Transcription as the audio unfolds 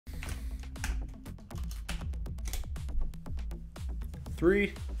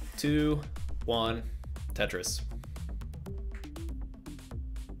3, 2, 1, Tetris.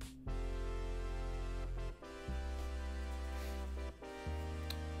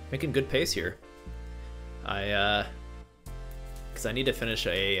 Making good pace here. Because I need to finish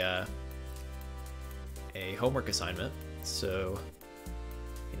a homework assignment, so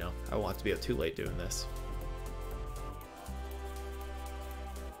you know I won't have to be up too late doing this.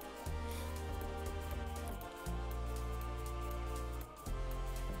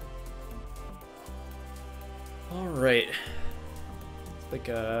 All right, it's like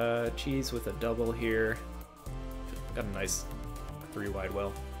a Cheez with a double here. Got a nice 3-wide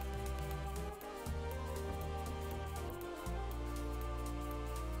well.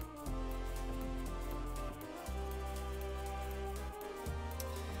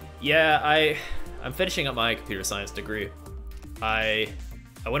 Yeah, I'm finishing up my computer science degree. I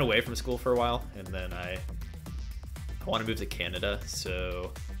went away from school for a while, and then I want to move to Canada,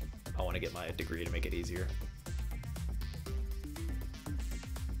 so I want to get my degree to make it easier.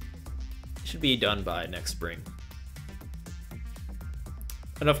 It should be done by next spring.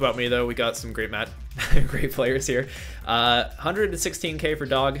 Enough about me though. We got some great great players here. 116k for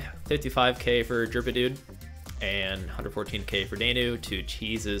Dog, 55k for Jerpidude, and 114k for Nenu to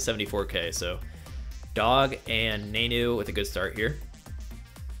Cheez's 74k. So Dog and Nenu with a good start here.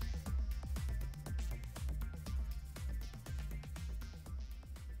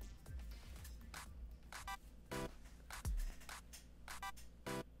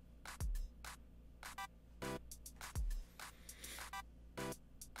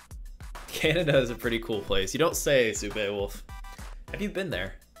 Canada is a pretty cool place. You don't say, Sube Wolf. Have you been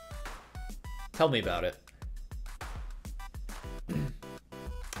there? Tell me about it.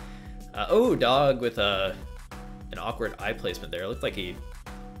 Oh, Dog with an awkward eye placement there. It looked like he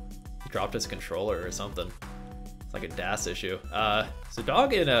dropped his controller or something. It's like a DAS issue. So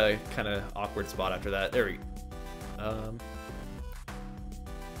Dog in a kind of awkward spot after that. There we go.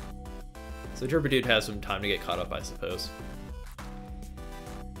 So Jerpidude has some time to get caught up, I suppose.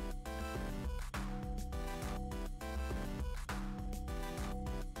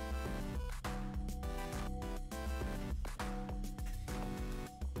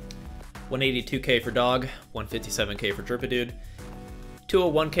 $182k for Dog, 157k for Jerpidude,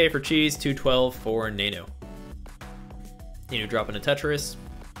 201k for Cheez, 212 for Nenu. Nenu dropping a Tetris.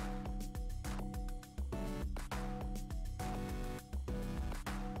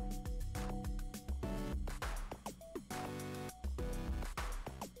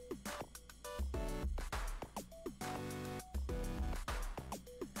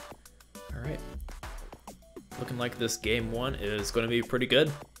 All right. Looking like this game one is going to be pretty good.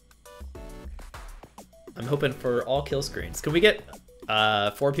 I'm hoping for all kill screens. Can we get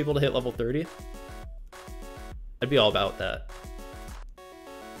 4 people to hit level 30? I'd be all about that.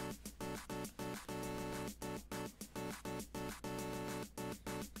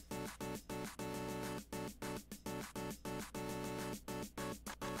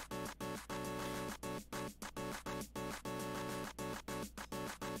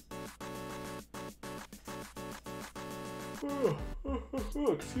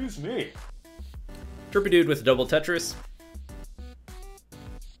 Excuse me. Jerpidude with a double Tetris.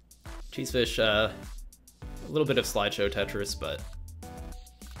 Cheesefish, a little bit of slideshow Tetris, but...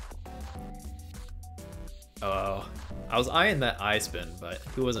 Oh, I was eyeing that eye spin, but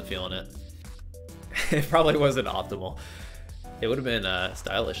who wasn't feeling it? It probably wasn't optimal. It would have been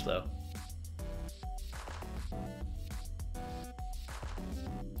stylish, though.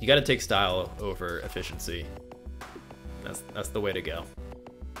 You gotta take style over efficiency. That's the way to go.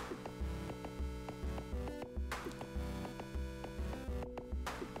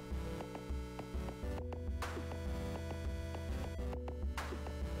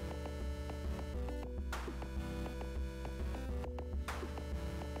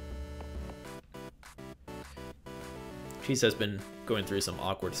 Cheez has been going through some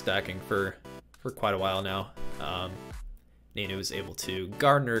awkward stacking for quite a while now. Nenu was able to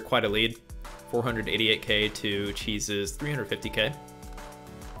garner quite a lead, 488k to Cheez's 350k.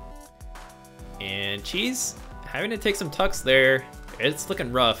 And Cheez having to take some tucks there. It's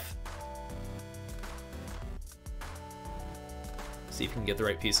looking rough. See if he can get the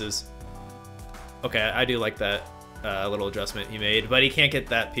right pieces. Okay, I do like that little adjustment he made, but he can't get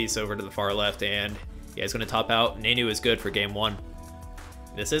that piece over to the far left, and yeah, he's going to top out. Nenu is good for game one.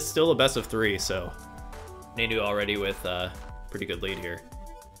 This is still a best of 3, so Nenu already with a pretty good lead here.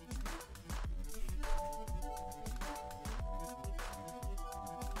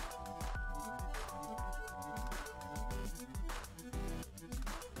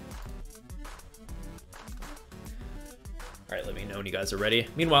 All right, let me know when you guys are ready.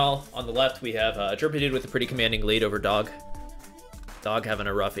 Meanwhile, on the left, we have Jerpidude with a pretty commanding lead over Dog. Dog having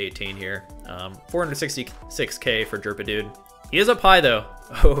a rough 18 here. 466k for Jerpidude. He is up high, though.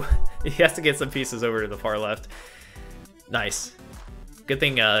 Oh, he has to get some pieces over to the far left. Nice. Good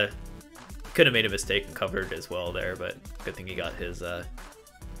thing could have made a mistake and covered as well there, but good thing he got his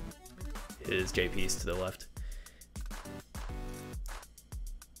J piece to the left.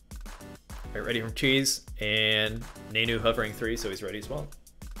 All right, ready from Cheez, and Nenu hovering 3, so he's ready as well.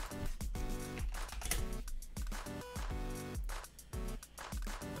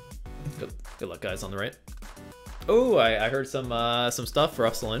 Good luck, guys, on the right. Oh, I heard some stuff for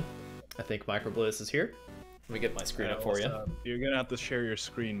Upsilon. I think Microbliss is here. Let me get my screen up for you. You're gonna have to share your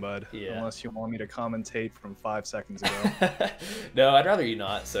screen, bud. Yeah. Unless you want me to commentate from 5 seconds ago. No, I'd rather you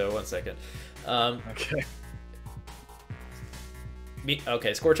not. So 1 second. Okay.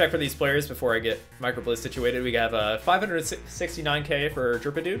 Okay, score check for these players before I get Microbliss situated. We have 569k for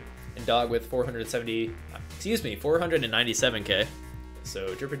Jerpidude and Dog with 497k.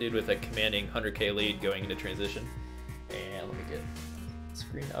 So Jerpidude with a commanding 100k lead going into transition. And let me get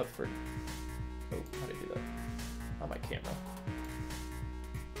screen up for. Oh, how did I do that? On my camera.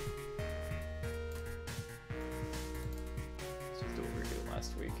 Let's just do what we were doing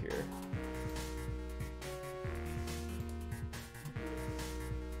last week here.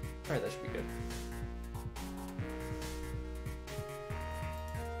 Alright, that should be good.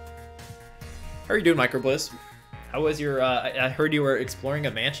 How are you doing, Microbliss? How was your, I heard you were exploring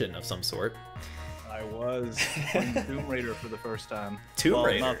a mansion of some sort. I was playing Tomb Raider for the first time. Tomb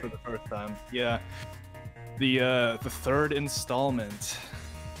Raider? Not for the first time. Yeah. The third installment.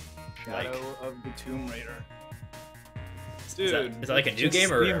 Shadow of the Tomb Raider. Dude, is that like a new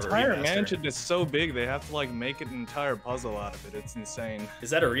game or the entire a remaster? mansion is so big they have to like make an entire puzzle out of it. It's insane. Is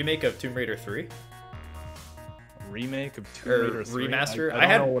that a remake of Tomb Raider 3? Remake of Tomb Raider 3? Remaster?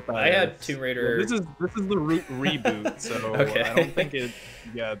 I don't know what that I had Tomb Raider. Well, this is the reboot, so Okay. I don't think it.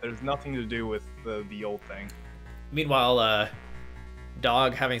 Yeah, there's nothing to do with the old thing. Meanwhile,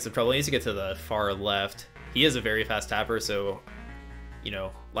 Dog having some trouble. He needs to get to the far left. He is a very fast tapper, so you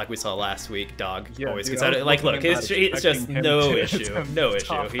know, like we saw last week, Dog always gets out. Like, look, it's just no issue, no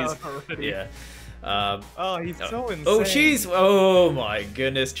issue. He's yeah. Oh, he's so insane. Oh, Cheez! Oh my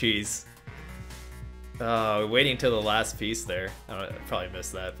goodness, Cheez. Waiting till the last piece there. I probably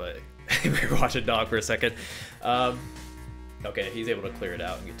missed that, but we were watching Dog for a second. Okay, he's able to clear it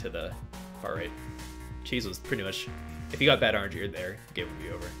out and get to the far right. Cheez was pretty much, if you got bad RNG there, the game would be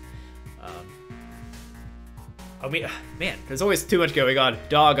over. I mean, man, there's always too much going on.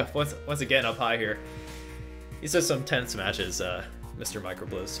 Dog, once again, up high here. These are some tense matches, Mr.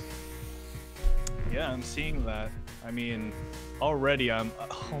 Microbliss. Yeah, I'm seeing that. I mean, already I'm...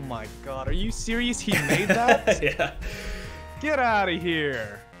 Oh my god, are you serious? He made that? Yeah. Get out of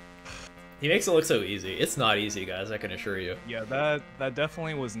here. He makes it look so easy. It's not easy, guys, I can assure you. Yeah, that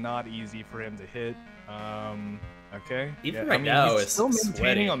definitely was not easy for him to hit. Okay. Even yeah, right now, he's it's still maintaining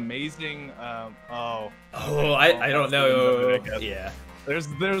sweaty. amazing. I don't know. Yeah. There's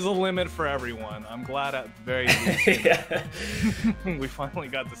a limit for everyone. I'm glad at the very least Yeah. we finally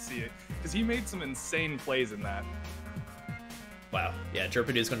got to see it because he made some insane plays in that. Wow. Yeah,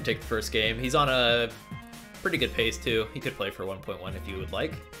 Jerpidude is going to take the first game. He's on a pretty good pace too. He could play for 1.1 if you would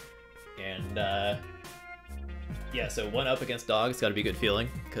like. And yeah, so 1 up against Dog. It's got to be a good feeling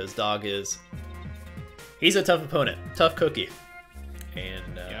because Dog is. He's a tough opponent, tough cookie. And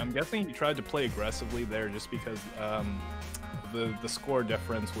yeah, I'm guessing he tried to play aggressively there just because the score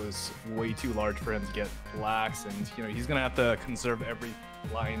difference was way too large for him to get lax, and you know he's gonna have to conserve every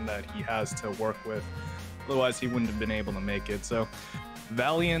line that he has to work with. Otherwise, he wouldn't have been able to make it. So,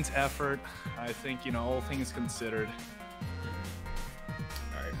 valiant effort, I think. You know, all things considered.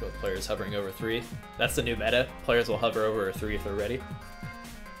 All right, both players hovering over 3. That's the new meta. Players will hover over 3 if they're ready.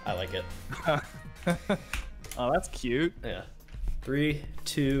 I like it. Oh, that's cute. Yeah. 3,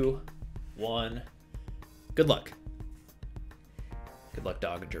 2, 1. Good luck. Good luck,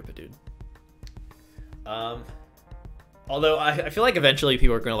 Dog and Jerpidude. Although I feel like eventually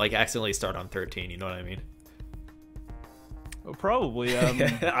people are gonna like accidentally start on 13. You know what I mean? Well, probably.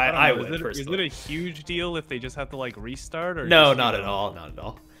 I would is personally. it a huge deal if they just have to like restart? Or No, just, not at all. Not at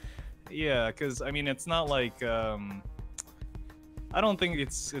all. Yeah, because I mean, it's not like. I don't think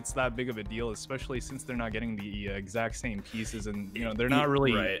it's that big of a deal, especially since they're not getting the exact same pieces, and you know they're not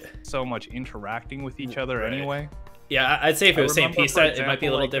really so much interacting with each other anyway. Yeah, I'd say if it was the same piece set, it might be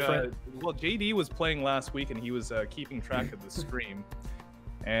a little different. Well, JD was playing last week, and he was keeping track of the stream,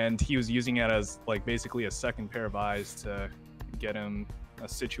 and he was using it as like basically a second pair of eyes to get him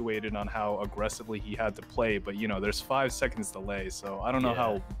situated on how aggressively he had to play, but you know, there's 5 seconds delay, so I don't know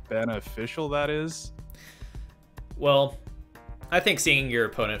how beneficial that is. Well, I think seeing your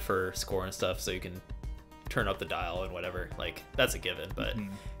opponent for score and stuff so you can turn up the dial and whatever, like, that's a given. But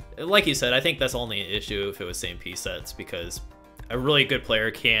like you said, I think that's only an issue if it was same piece sets, because a really good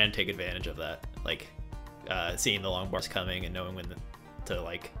player can take advantage of that, like seeing the long bars coming and knowing when to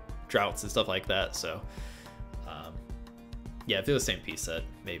like droughts and stuff like that. So yeah, if it was same piece set,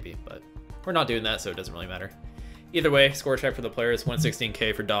 maybe, but we're not doing that, so it doesn't really matter. Either way, score check for the players: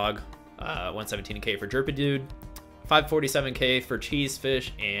 116k for Dog, 117k for Jerpidude, 547k for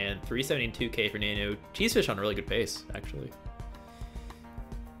Cheesefish, and 372k for Nenu. Cheesefish on a really good pace, actually.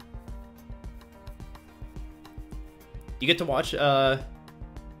 You get to watch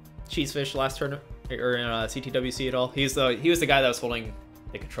Cheesefish last tournament or in CTWC at all? He was the guy that was holding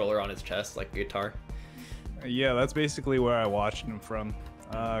the controller on his chest like a guitar. Yeah, that's basically where I watched him from.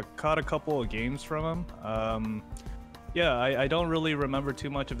 Caught a couple of games from him. Yeah, I don't really remember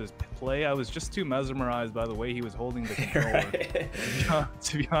too much of his play. I was just too mesmerized by the way he was holding the controller.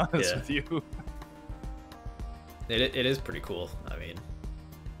 To be honest with you. It is pretty cool. I mean,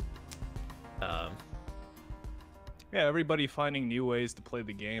 yeah, everybody finding new ways to play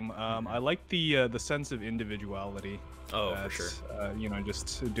the game. I like the sense of individuality. Oh, for sure. You know,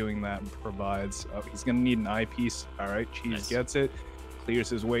 just doing that provides. Oh, he's gonna need an eyepiece. All right, Cheez gets it, clears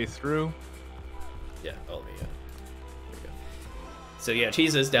his way through. Yeah, there we go. So yeah,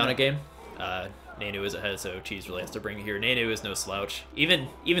 Cheez is down a game. Nenu is ahead, so Cheez really has to bring it here. Nenu is no slouch. Even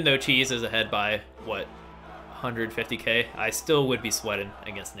though Cheez is ahead by what, 150k, I still would be sweating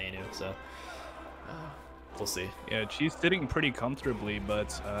against Nenu. So we'll see. Yeah, Cheez sitting pretty comfortably,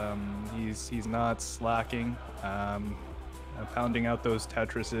 but he's not slacking. Pounding out those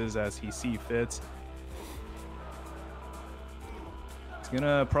Tetrises as he see fits. He's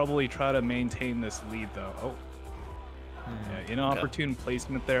gonna probably try to maintain this lead though. Oh. Yeah, inopportune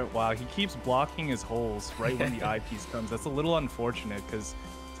placement there. Wow, he keeps blocking his holes right when the eyepiece comes. That's a little unfortunate because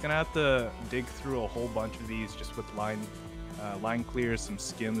he's gonna have to dig through a whole bunch of these just with line clears, some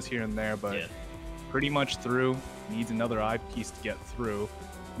skims here and there, but pretty much through. Needs another eyepiece to get through.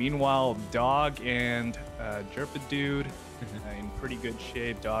 Meanwhile, Dog and Jerpidude in pretty good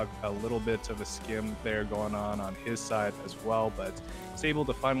shape. Dog a little bit of a skim there going on his side as well, but he's able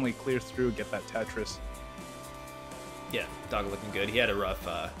to finally clear through, get that Tetris. Yeah, Dog looking good. He had a rough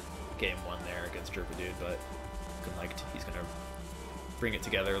game 1 there against Jerpidude, but looking like he's going to bring it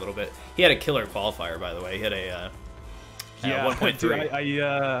together a little bit. He had a killer qualifier, by the way. He had a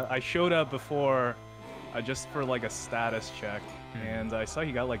 1.3. I showed up before just for like a status check, and I saw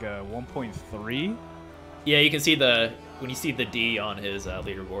he got like a 1.3. Yeah, you can see when you see the D on his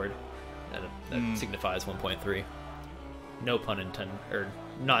leaderboard, that signifies 1.3. No pun intended, or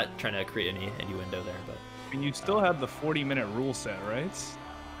not trying to create any innuendo there, but. And you still have the 40-minute rule set, right?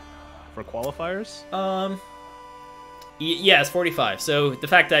 For qualifiers? Yeah, it's 45. So the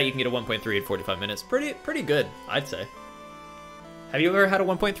fact that you can get a 1.3 in 45 minutes, pretty good, I'd say. Have you ever had a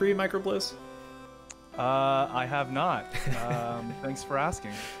 1.3 microblows? I have not. Thanks for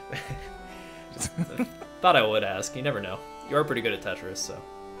asking. Just thought I would ask. You never know. You are pretty good at Tetris, so.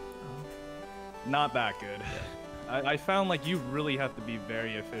 Not that good. Yeah. I found like you really have to be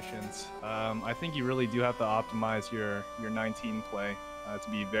very efficient. I think you really do have to optimize your 19 play to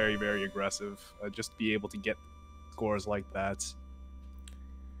be very, very aggressive. Just be able to get scores like that.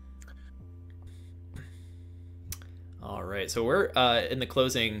 All right, so we're in the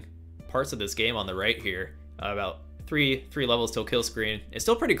closing parts of this game on the right here. About three levels till kill screen. It's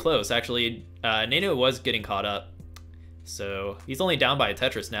still pretty close, actually. Nenu was getting caught up, so he's only down by a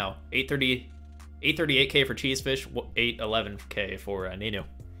Tetris now. 838k for Cheesefish, 811k for Nenu.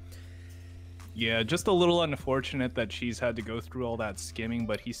 Yeah, just a little unfortunate that Cheez had to go through all that skimming,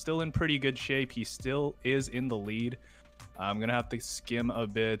 but he's still in pretty good shape. He still is in the lead. I'm going to have to skim a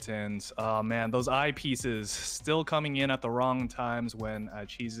bit, and oh man, those eyepieces still coming in at the wrong times when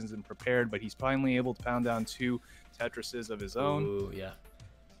Cheez isn't prepared, but he's finally able to pound down 2 Tetrises of his own. Ooh, yeah.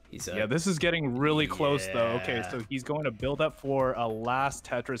 Yeah, this is getting really close though. Okay, so he's going to build up for a last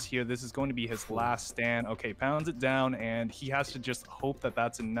Tetris here. This is going to be his last stand. Okay, pounds it down, and he has to just hope that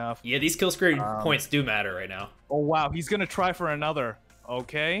that's enough. Yeah, these kill screen points do matter right now. Oh wow, he's gonna try for another.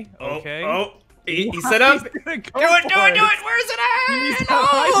 Okay. He set up. Do it! Where's it at?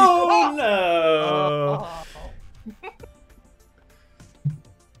 Oh no!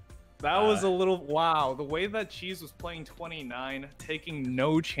 That was a little wow. The way that Cheez was playing 29, taking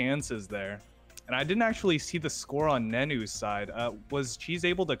no chances there. And I didn't actually see the score on Nenu's side. Was Cheez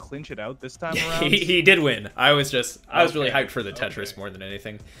able to clinch it out this time around? he did win. I was really hyped for the Tetris more than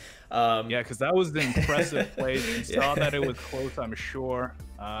anything. Yeah, because that was the impressive play. You saw that it was close, I'm sure.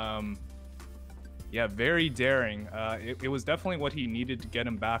 Yeah, very daring. It was definitely what he needed to get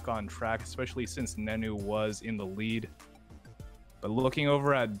him back on track, especially since Nenu was in the lead. But looking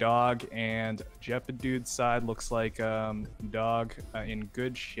over at Dog and Jerpidude's side, looks like Dog in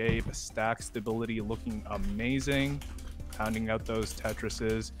good shape. Stack stability looking amazing. Pounding out those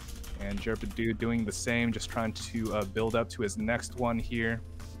Tetrises. And Jerpidude doing the same, just trying to build up to his next one here.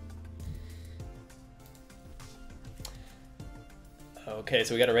 Okay,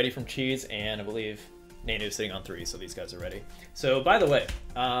 so we got it ready from Cheez, and I believe Nenu's sitting on 3, so these guys are ready. So, by the way,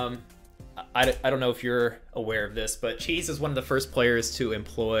 I don't know if you're aware of this, but Cheez is one of the first players to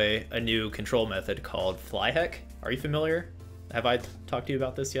employ a new control method called fly heck. Are you familiar? Have I talked to you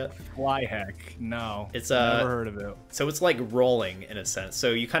about this yet? Fly heck? No. It's never heard of it. So it's like rolling in a sense.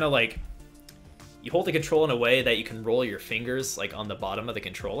 So you kind of like, you hold the control in a way that you can roll your fingers like on the bottom of the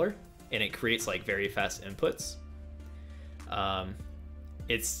controller, and it creates like very fast inputs.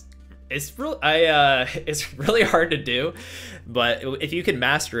 It's really hard to do, but if you can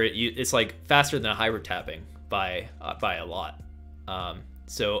master it, it's like faster than a hybrid tapping by a lot.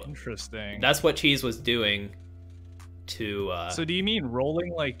 So interesting. That's what Cheez was doing to. So do you mean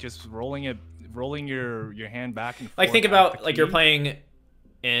rolling, like just rolling your hand back and forth? Like think about like you're playing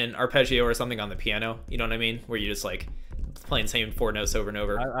an arpeggio or something on the piano. You know what I mean? Where you just like playing the same 4 notes over and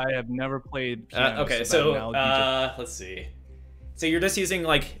over. I have never played piano. Okay, so let's see. So you're just using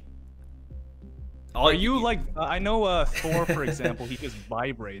like. Are you like I know Thor, for example, he just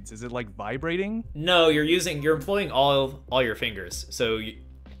vibrates. Is it like vibrating? No, you're employing all your fingers. So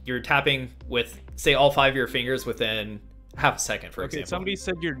you're tapping with say all 5 of your fingers within half a second, for example. Somebody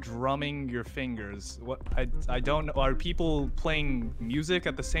said you're drumming your fingers. What I don't know. Are people playing music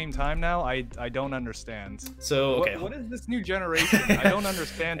at the same time now? I don't understand. So okay, what is this new generation? I don't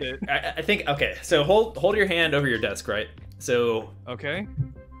understand it. I think okay. So hold your hand over your desk, right? So okay.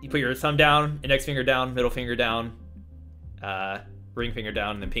 You put your thumb down, index finger down, middle finger down, ring finger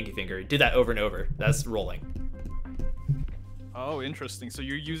down, and then pinky finger. Do that over and over. That's rolling. Oh, interesting. So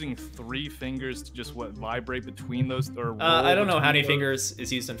you're using 3 fingers to just vibrate between those, or roll I don't know how many those? fingers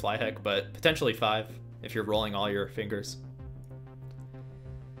is used in fly heck, but potentially 5 if you're rolling all your fingers.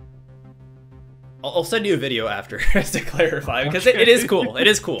 I'll send you a video after to clarify because it is cool. It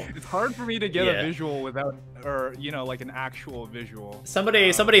is cool. It's hard for me to get a visual without, or like an actual visual.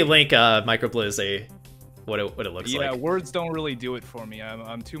 Somebody link Microblizz what it looks like. Yeah, words don't really do it for me.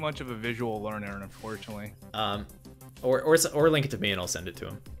 I'm too much of a visual learner, unfortunately. Or link it to me and I'll send it to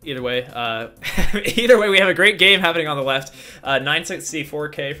him. Either way, we have a great game happening on the left.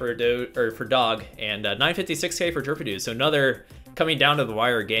 964K for Dog and 956K for Jerpidude. So another coming down to the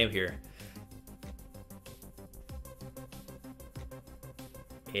wire game here.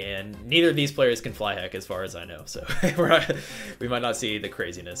 And neither of these players can fly heck as far as I know, so we might not see the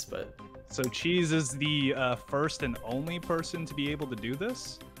craziness, but... So Cheez is the first and only person to be able to do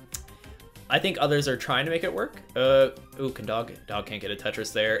this? I think others are trying to make it work. Ooh, Dog can't get a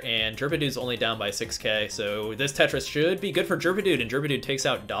Tetris there, and Jerpidude's only down by 6K, so this Tetris should be good for Jerpidude, and Jerpidude takes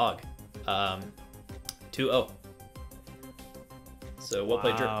out Dog. 2-0. So we'll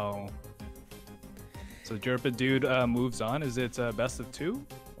play Jerp. So Jerpidude moves on. Is it best of 2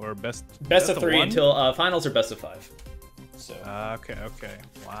 or best of 3 1? until finals or best of 5? So okay.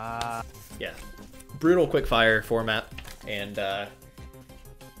 Wow. Yeah, brutal quickfire format, and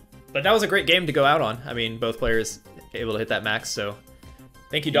but that was a great game to go out on. I mean, both players able to hit that max. So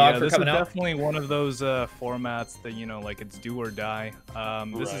thank you, Dog, for coming out. This is definitely one of those formats that like it's do or die.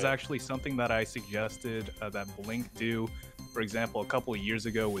 This is actually something that I suggested that Blink do, for example, a couple of years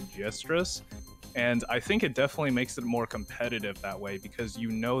ago with Gestris. And I think it definitely makes it more competitive that way because you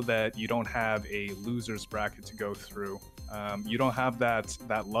know that you don't have a loser's bracket to go through. You don't have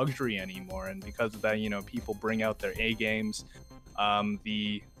that luxury anymore, and because of that, people bring out their A games.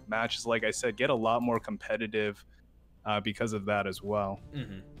 The matches, like I said, get a lot more competitive because of that as well.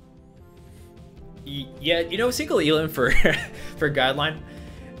 Mm-hmm. Yeah, single elim for guideline,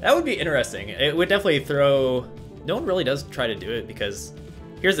 that would be interesting. It would definitely throw. No one really does try to do it because.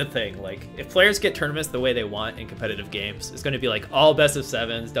 Here's the thing, like, if players get tournaments the way they want in competitive games, it's going to be like all best of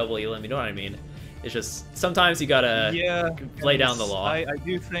 7s, double elim, you know what I mean? It's just, sometimes you gotta lay down the law. I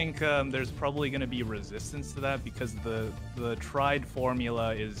do think there's probably going to be resistance to that because the tried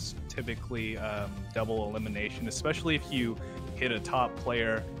formula is typically double elimination, especially if you hit a top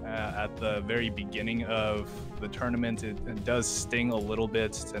player at the very beginning of the tournament, it does sting a little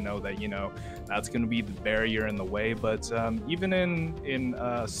bit to know that, you know, that's going to be the barrier in the way. But even in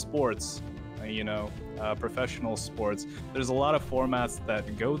sports, you know, professional sports, there's a lot of formats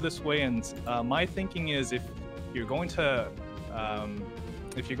that go this way. And my thinking is, if you're going to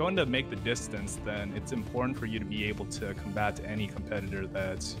make the distance, then it's important for you to be able to combat any competitor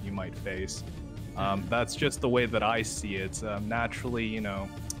that you might face. That's just the way that I see it. Naturally, you know,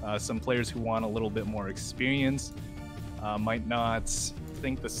 some players who want a little bit more experience might not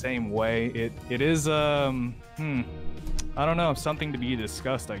think the same way. It is, I don't know, something to be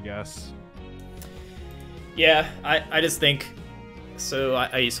discussed, I guess. Yeah, I just think, so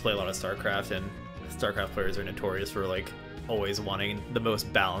I used to play a lot of StarCraft, and StarCraft players are notorious for, like, always wanting the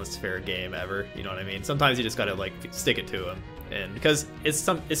most balanced, fair game ever. You know what I mean? Sometimes you just gotta, like, stick it to them, and because it's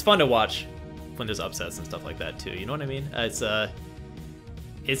fun to watch when there's upsets and stuff like that too. You know what I mean? It's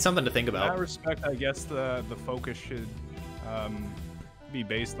something to think about. In that respect, I guess the focus should be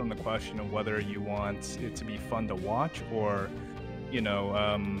based on the question of whether you want it to be fun to watch or, you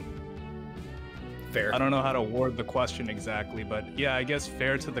know, fair. I don't know how to word the question exactly, but yeah, I guess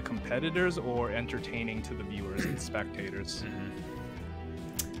fair to the competitors or entertaining to the viewers and spectators.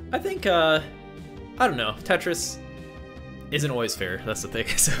 I think, I don't know, Tetris isn't always fair. That's the thing.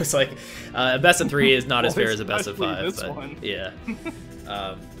 So it's like, a best of 3 is not as fair as a best of 5. But, one. Yeah.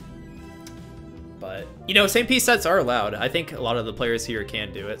 But, you know, same piece sets are allowed. I think a lot of the players here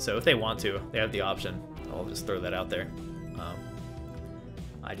can do it. So if they want to, they have the option. I'll just throw that out there.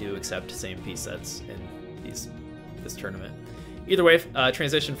 I do accept same piece sets in this tournament. Either way,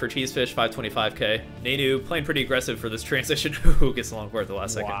 transition for Cheesefish, 525k. Nenu playing pretty aggressive for this transition. Who gets along for it the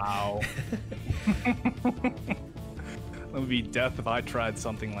last second? Wow. It would be death if I tried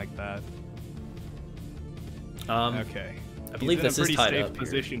something like that. Okay. I believe this is tied up. He's in a pretty safe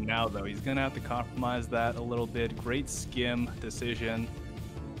position now, though. He's gonna have to compromise that a little bit. Great skim decision.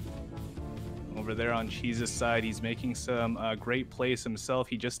 Over there on Cheez's side, he's making some great plays himself.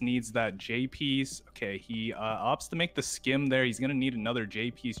 He just needs that J piece. Okay, he opts to make the skim there. He's gonna need another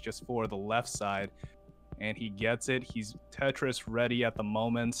J piece just for the left side, and he gets it. He's Tetris ready at the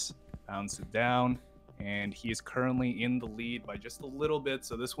moment. Bounce it down. And he is currently in the lead by just a little bit.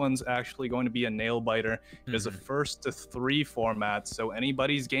 So this one's actually going to be a nail biter. It is a 1-to-3 format, so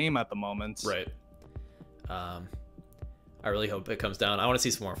anybody's game at the moment. Right. I really hope it comes down. I want to see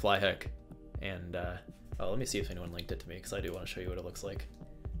some more fly heck. And let me see if anyone linked it to me, because I do want to show you what it looks like.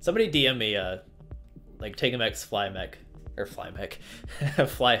 Somebody DM me like Tegamech's fly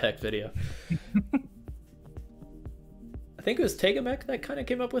heck video. I think it was Tegamech that kind of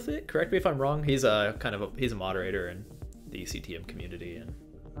came up with it. Correct me if I'm wrong. He's he's a moderator in the CTM community and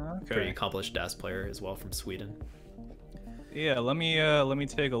pretty accomplished DAS player as well from Sweden. Yeah, let me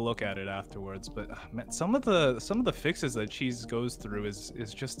take a look at it afterwards. But man, some of the fixes that Cheez goes through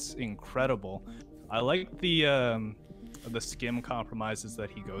is just incredible. I like the skim compromises that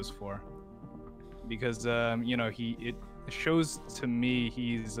he goes for, because you know, it shows to me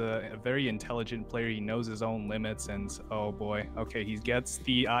he's a very intelligent player. He knows his own limits, and oh boy, okay, he gets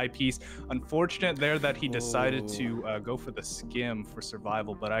the eyepiece. Unfortunate there that he decided to go for the skim for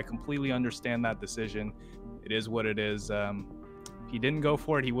survival, but I completely understand that decision. It is what it is. If he didn't go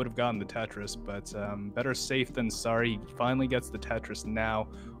for it, he would have gotten the Tetris, but better safe than sorry. He finally gets the Tetris now.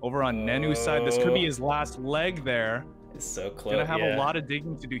 Over on Nenu's side, this could be his last leg there. It's so close. Gonna have a lot of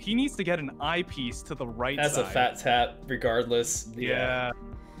digging to do. He needs to get an eyepiece to the right side. That's a fat tap, regardless. Yeah.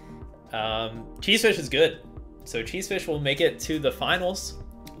 Cheesefish is good. So Cheesefish will make it to the finals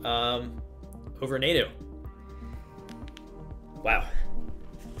over Nenu. Wow.